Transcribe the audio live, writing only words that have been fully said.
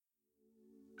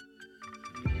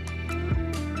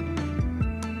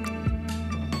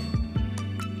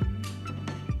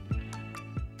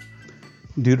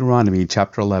Deuteronomy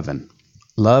chapter 11.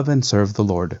 Love and serve the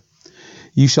Lord.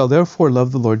 You shall therefore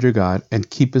love the Lord your God, and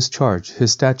keep his charge,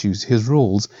 his statutes, his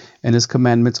rules, and his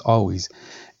commandments always.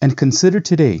 And consider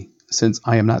today, since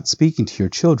I am not speaking to your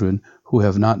children, who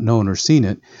have not known or seen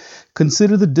it,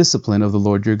 consider the discipline of the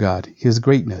Lord your God, his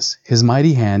greatness, his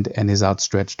mighty hand, and his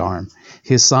outstretched arm,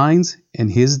 his signs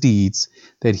and his deeds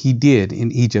that he did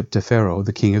in Egypt to Pharaoh,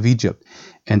 the king of Egypt,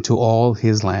 and to all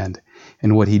his land,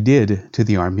 and what he did to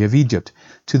the army of Egypt,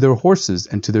 to their horses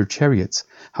and to their chariots,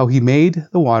 how he made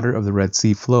the water of the Red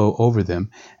Sea flow over them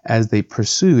as they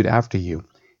pursued after you,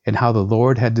 and how the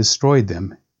Lord had destroyed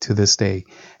them to this day,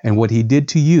 and what he did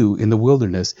to you in the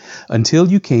wilderness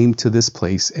until you came to this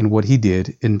place, and what he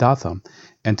did in Dathan,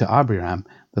 and to Abiram,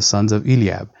 the sons of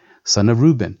Eliab, son of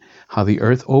Reuben, how the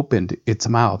earth opened its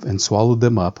mouth and swallowed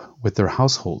them up with their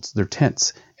households, their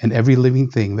tents, and every living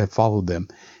thing that followed them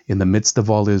in the midst of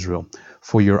all Israel.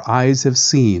 For your eyes have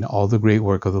seen all the great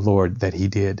work of the Lord that he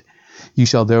did. You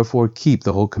shall therefore keep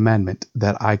the whole commandment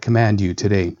that I command you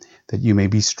today, that you may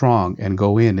be strong and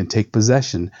go in and take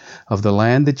possession of the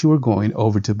land that you are going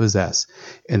over to possess,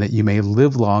 and that you may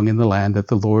live long in the land that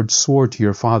the Lord swore to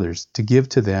your fathers to give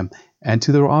to them and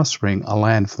to their offspring, a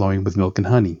land flowing with milk and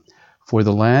honey. For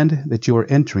the land that you are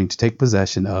entering to take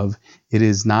possession of, it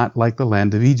is not like the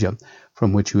land of Egypt,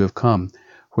 from which you have come,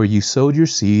 where you sowed your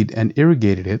seed and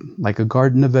irrigated it like a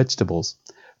garden of vegetables.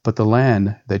 But the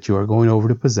land that you are going over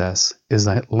to possess is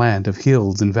a land of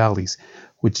hills and valleys,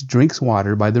 which drinks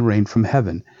water by the rain from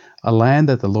heaven, a land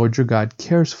that the Lord your God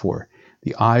cares for.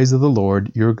 The eyes of the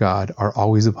Lord your God are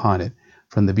always upon it,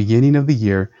 from the beginning of the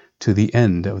year to the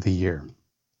end of the year.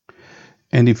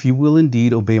 And if you will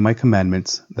indeed obey my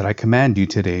commandments that I command you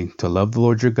today, to love the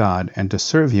Lord your God, and to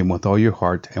serve him with all your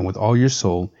heart and with all your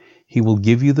soul, he will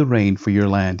give you the rain for your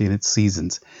land in its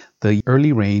seasons, the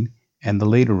early rain and the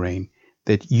later rain,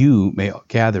 that you may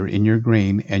gather in your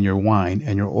grain and your wine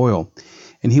and your oil.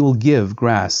 And he will give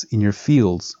grass in your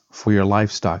fields for your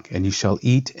livestock, and you shall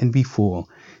eat and be full.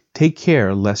 Take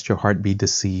care lest your heart be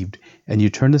deceived, and you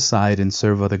turn aside and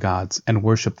serve other gods, and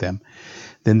worship them.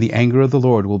 Then the anger of the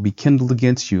Lord will be kindled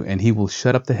against you, and he will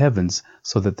shut up the heavens,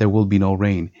 so that there will be no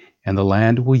rain, and the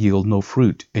land will yield no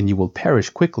fruit, and you will perish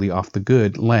quickly off the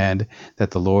good land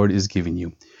that the Lord is giving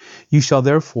you. You shall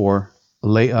therefore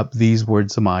lay up these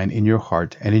words of mine in your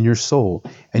heart and in your soul,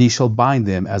 and you shall bind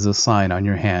them as a sign on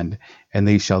your hand, and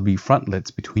they shall be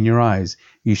frontlets between your eyes.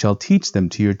 You shall teach them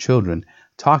to your children,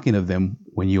 talking of them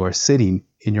when you are sitting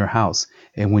in your house,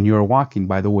 and when you are walking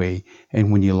by the way,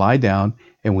 and when you lie down,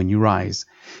 and when you rise.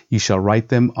 You shall write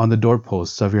them on the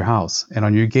doorposts of your house and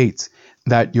on your gates,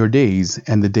 that your days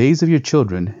and the days of your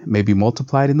children may be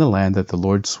multiplied in the land that the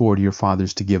Lord swore to your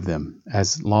fathers to give them,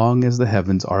 as long as the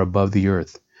heavens are above the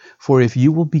earth. For if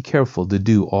you will be careful to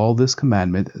do all this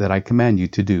commandment that I command you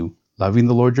to do, loving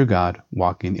the Lord your God,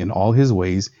 walking in all his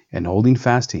ways, and holding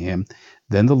fast to him,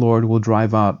 then the Lord will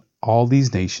drive out all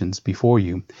these nations before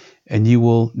you, and you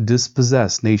will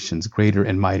dispossess nations greater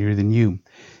and mightier than you.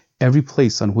 Every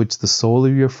place on which the sole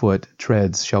of your foot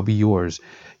treads shall be yours.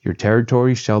 Your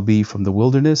territory shall be from the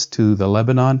wilderness to the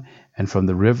Lebanon, and from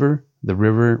the river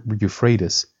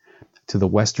Euphrates, to the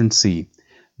western sea.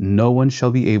 No one shall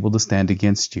be able to stand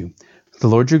against you. The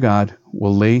Lord your God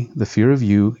will lay the fear of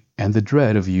you and the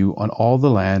dread of you on all the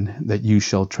land that you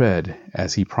shall tread,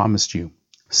 as he promised you.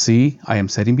 See, I am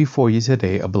setting before you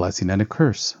today a blessing and a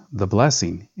curse. The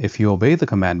blessing, if you obey the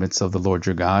commandments of the Lord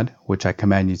your God, which I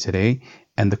command you today,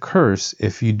 and the curse,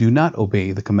 if you do not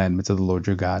obey the commandments of the Lord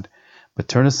your God, but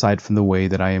turn aside from the way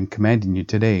that I am commanding you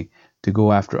today, to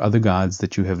go after other gods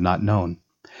that you have not known.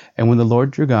 And when the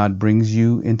Lord your God brings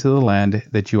you into the land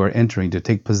that you are entering to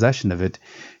take possession of it,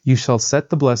 you shall set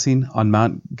the blessing on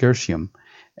Mount Gerizim,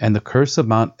 and the curse of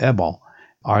Mount Ebal.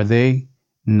 Are they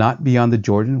not beyond the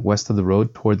Jordan, west of the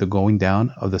road toward the going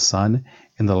down of the sun,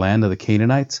 in the land of the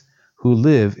Canaanites, who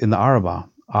live in the Arabah,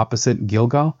 opposite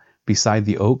Gilgal, beside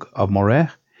the oak of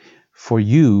Moreh? For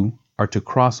you are to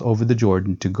cross over the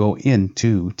Jordan to go in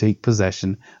to take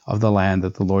possession of the land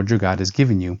that the Lord your God has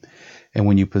given you. And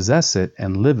when you possess it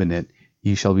and live in it,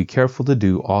 you shall be careful to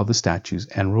do all the statutes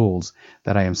and rules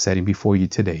that I am setting before you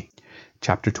today.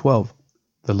 Chapter 12.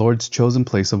 The Lord's chosen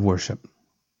place of worship.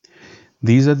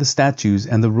 These are the statutes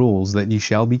and the rules that ye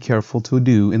shall be careful to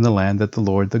do in the land that the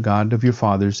Lord, the God of your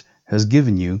fathers, has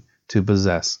given you to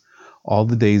possess, all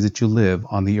the days that you live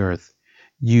on the earth.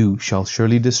 You shall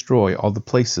surely destroy all the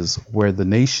places where the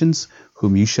nations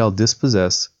whom you shall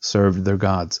dispossess served their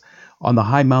gods, on the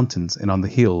high mountains and on the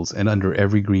hills and under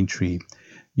every green tree.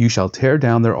 You shall tear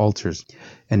down their altars,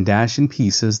 and dash in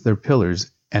pieces their pillars,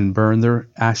 and burn their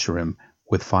Asherim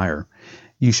with fire.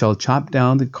 You shall chop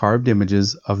down the carved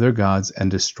images of their gods and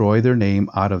destroy their name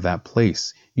out of that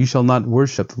place. You shall not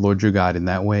worship the Lord your God in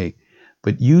that way.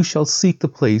 But you shall seek the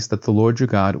place that the Lord your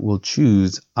God will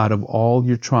choose out of all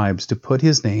your tribes to put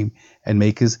his name and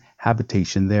make his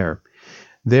habitation there.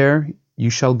 There you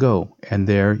shall go, and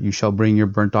there you shall bring your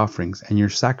burnt offerings and your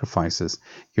sacrifices,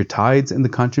 your tithes and the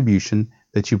contribution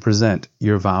that you present,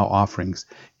 your vow offerings,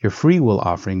 your freewill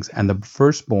offerings, and the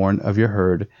firstborn of your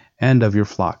herd and of your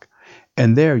flock.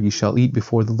 And there you shall eat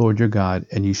before the Lord your God,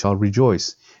 and you shall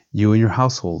rejoice, you and your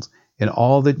households, in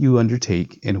all that you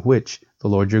undertake, in which the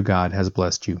Lord your God has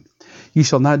blessed you. You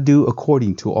shall not do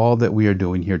according to all that we are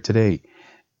doing here today,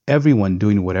 everyone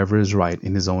doing whatever is right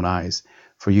in his own eyes.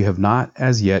 For you have not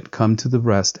as yet come to the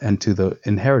rest and to the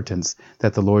inheritance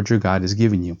that the Lord your God is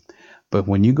giving you. But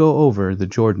when you go over the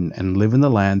Jordan and live in the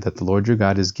land that the Lord your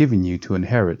God is giving you to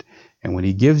inherit, and when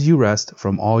he gives you rest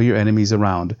from all your enemies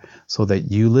around, so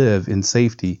that you live in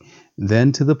safety,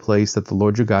 then to the place that the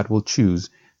Lord your God will choose,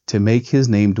 to make his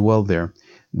name dwell there,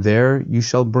 there you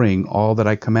shall bring all that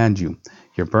I command you,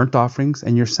 your burnt offerings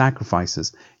and your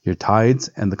sacrifices, your tithes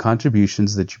and the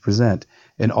contributions that you present,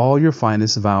 and all your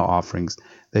finest vow offerings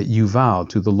that you vow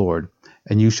to the Lord.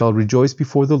 And you shall rejoice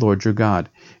before the Lord your God,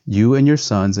 you and your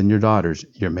sons and your daughters,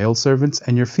 your male servants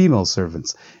and your female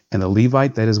servants, and the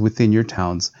Levite that is within your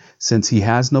towns, since he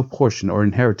has no portion or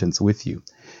inheritance with you.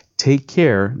 Take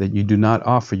care that you do not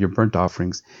offer your burnt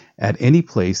offerings at any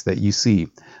place that you see,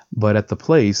 but at the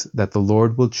place that the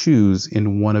Lord will choose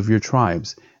in one of your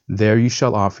tribes. There you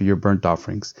shall offer your burnt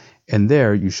offerings, and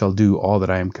there you shall do all that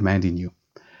I am commanding you.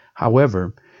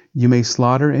 However, you may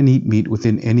slaughter and eat meat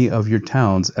within any of your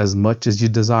towns as much as you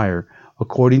desire,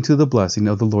 according to the blessing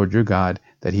of the Lord your God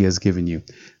that he has given you.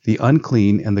 The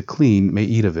unclean and the clean may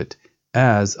eat of it,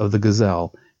 as of the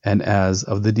gazelle and as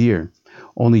of the deer.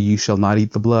 Only you shall not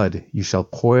eat the blood, you shall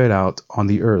pour it out on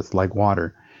the earth like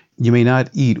water. You may not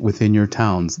eat within your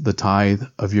towns the tithe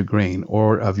of your grain,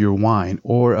 or of your wine,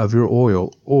 or of your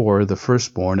oil, or the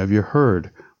firstborn of your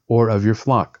herd, or of your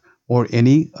flock, or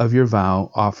any of your vow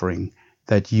offering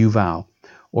that you vow,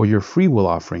 or your freewill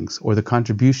offerings, or the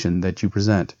contribution that you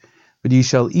present. But ye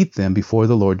shall eat them before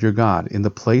the Lord your God, in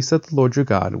the place that the Lord your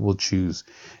God will choose,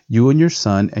 you and your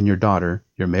son and your daughter,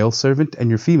 your male servant and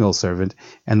your female servant,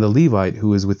 and the Levite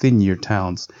who is within your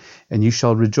towns. And you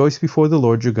shall rejoice before the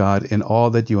Lord your God in all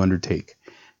that you undertake.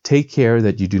 Take care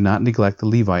that you do not neglect the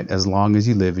Levite as long as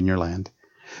you live in your land.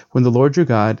 When the Lord your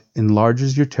God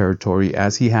enlarges your territory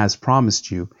as he has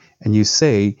promised you, and you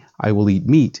say, I will eat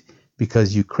meat,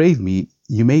 because you crave meat,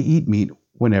 you may eat meat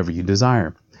whenever you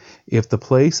desire. If the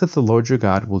place that the Lord your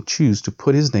God will choose to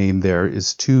put his name there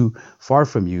is too far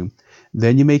from you,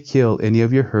 then you may kill any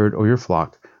of your herd or your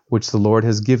flock, which the Lord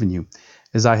has given you,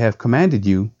 as I have commanded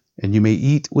you, and you may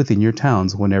eat within your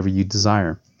towns whenever you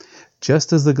desire.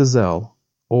 Just as the gazelle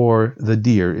or the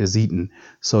deer is eaten,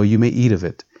 so you may eat of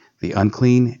it. The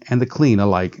unclean and the clean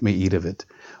alike may eat of it.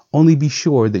 Only be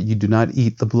sure that you do not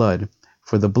eat the blood,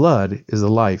 for the blood is the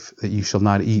life, that you shall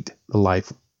not eat the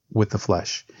life with the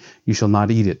flesh. You shall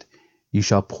not eat it. You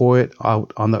shall pour it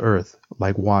out on the earth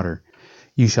like water.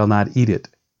 You shall not eat it,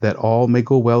 that all may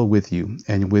go well with you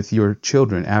and with your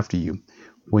children after you,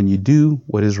 when you do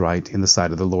what is right in the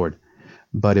sight of the Lord.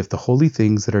 But if the holy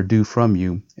things that are due from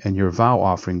you and your vow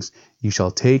offerings you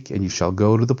shall take, and you shall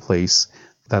go to the place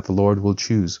that the Lord will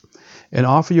choose, and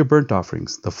offer your burnt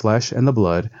offerings, the flesh and the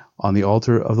blood, on the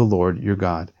altar of the Lord your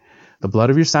God. The blood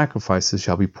of your sacrifices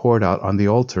shall be poured out on the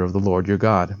altar of the Lord your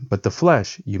God, but the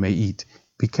flesh you may eat.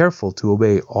 Be careful to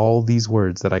obey all these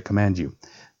words that I command you,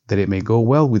 that it may go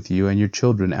well with you and your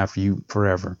children after you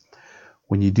forever,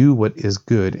 when you do what is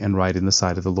good and right in the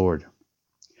sight of the Lord.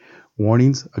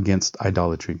 Warnings against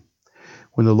idolatry.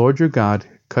 When the Lord your God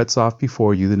cuts off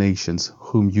before you the nations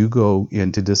whom you go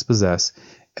in to dispossess,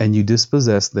 and you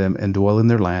dispossess them and dwell in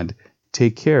their land,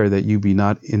 take care that you be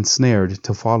not ensnared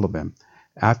to follow them,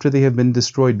 after they have been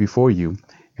destroyed before you,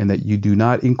 and that you do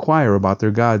not inquire about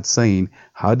their gods, saying,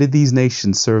 How did these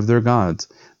nations serve their gods,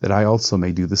 that I also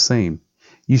may do the same?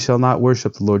 You shall not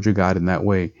worship the Lord your God in that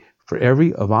way, for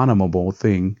every abominable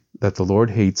thing that the Lord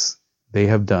hates they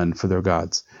have done for their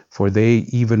gods, for they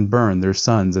even burn their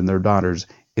sons and their daughters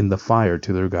in the fire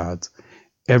to their gods.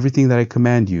 Everything that I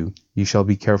command you, you shall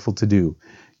be careful to do.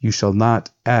 You shall not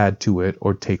add to it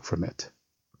or take from it.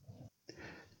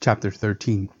 Chapter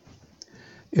 13.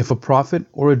 If a prophet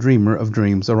or a dreamer of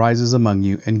dreams arises among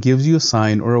you and gives you a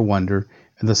sign or a wonder,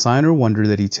 and the sign or wonder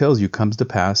that he tells you comes to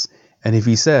pass, and if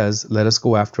he says, Let us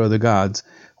go after other gods,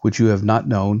 which you have not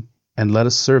known, and let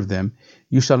us serve them,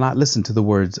 you shall not listen to the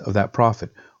words of that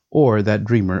prophet. or that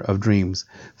dreamer of dreams.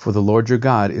 For the Lord your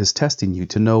God is testing you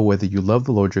to know whether you love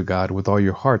the Lord your God with all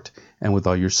your heart and with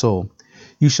all your soul.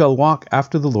 You shall walk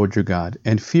after the Lord your God,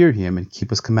 and fear him, and keep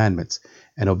his commandments,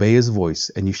 and obey his voice,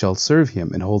 and you shall serve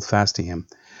him, and hold fast to him.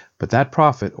 But that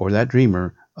prophet or that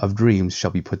dreamer of dreams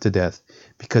shall be put to death,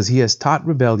 because he has taught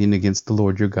rebellion against the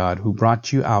Lord your God, who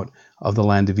brought you out of the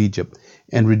land of Egypt,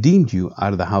 and redeemed you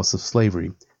out of the house of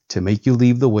slavery, to make you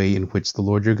leave the way in which the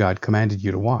Lord your God commanded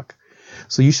you to walk.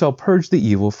 So you shall purge the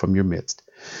evil from your midst.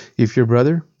 If your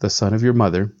brother, the son of your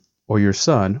mother, or your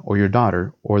son, or your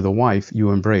daughter, or the wife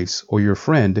you embrace, or your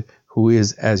friend, who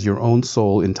is as your own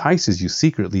soul, entices you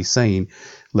secretly, saying,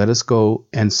 Let us go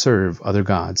and serve other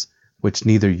gods, which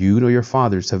neither you nor your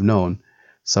fathers have known,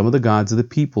 some of the gods of the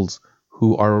peoples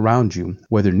who are around you,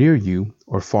 whether near you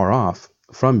or far off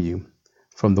from you,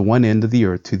 from the one end of the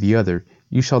earth to the other,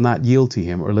 you shall not yield to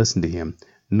him or listen to him,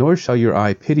 nor shall your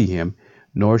eye pity him,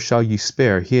 nor shall you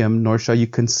spare him, nor shall you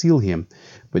conceal him,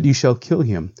 but you shall kill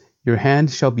him. Your hand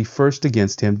shall be first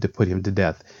against him to put him to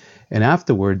death, and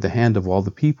afterward the hand of all the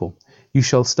people. You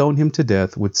shall stone him to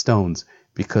death with stones,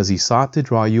 because he sought to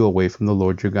draw you away from the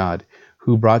Lord your God,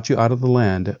 who brought you out of the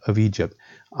land of Egypt,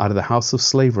 out of the house of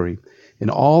slavery. And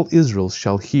all Israel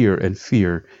shall hear and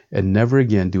fear, and never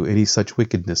again do any such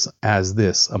wickedness as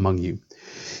this among you.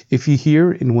 If you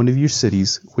hear in one of your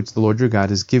cities, which the Lord your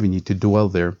God has given you to dwell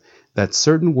there, that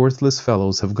certain worthless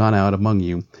fellows have gone out among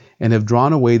you, and have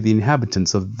drawn away the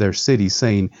inhabitants of their city,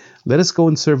 saying, Let us go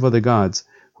and serve other gods,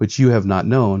 which you have not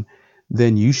known,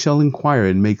 then you shall inquire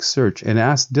and make search, and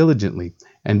ask diligently.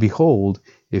 And behold,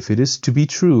 if it is to be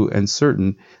true and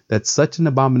certain that such an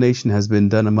abomination has been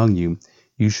done among you,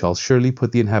 you shall surely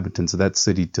put the inhabitants of that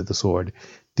city to the sword,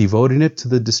 devoting it to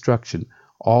the destruction,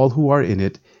 all who are in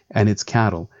it, and its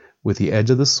cattle. With the edge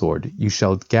of the sword you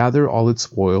shall gather all its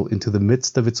spoil into the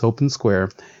midst of its open square,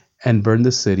 and burn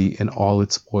the city and all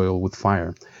its spoil with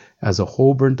fire, as a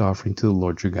whole burnt offering to the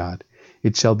Lord your God.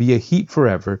 It shall be a heap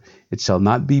forever, it shall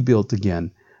not be built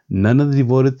again. None of the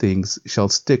devoted things shall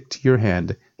stick to your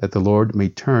hand, that the Lord may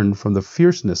turn from the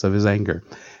fierceness of his anger,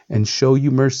 and show you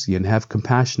mercy, and have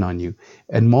compassion on you,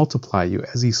 and multiply you,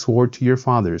 as he swore to your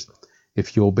fathers,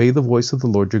 if you obey the voice of the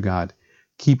Lord your God,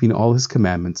 keeping all his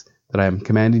commandments that I am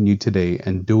commanding you today,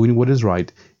 and doing what is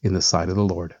right in the sight of the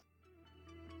Lord.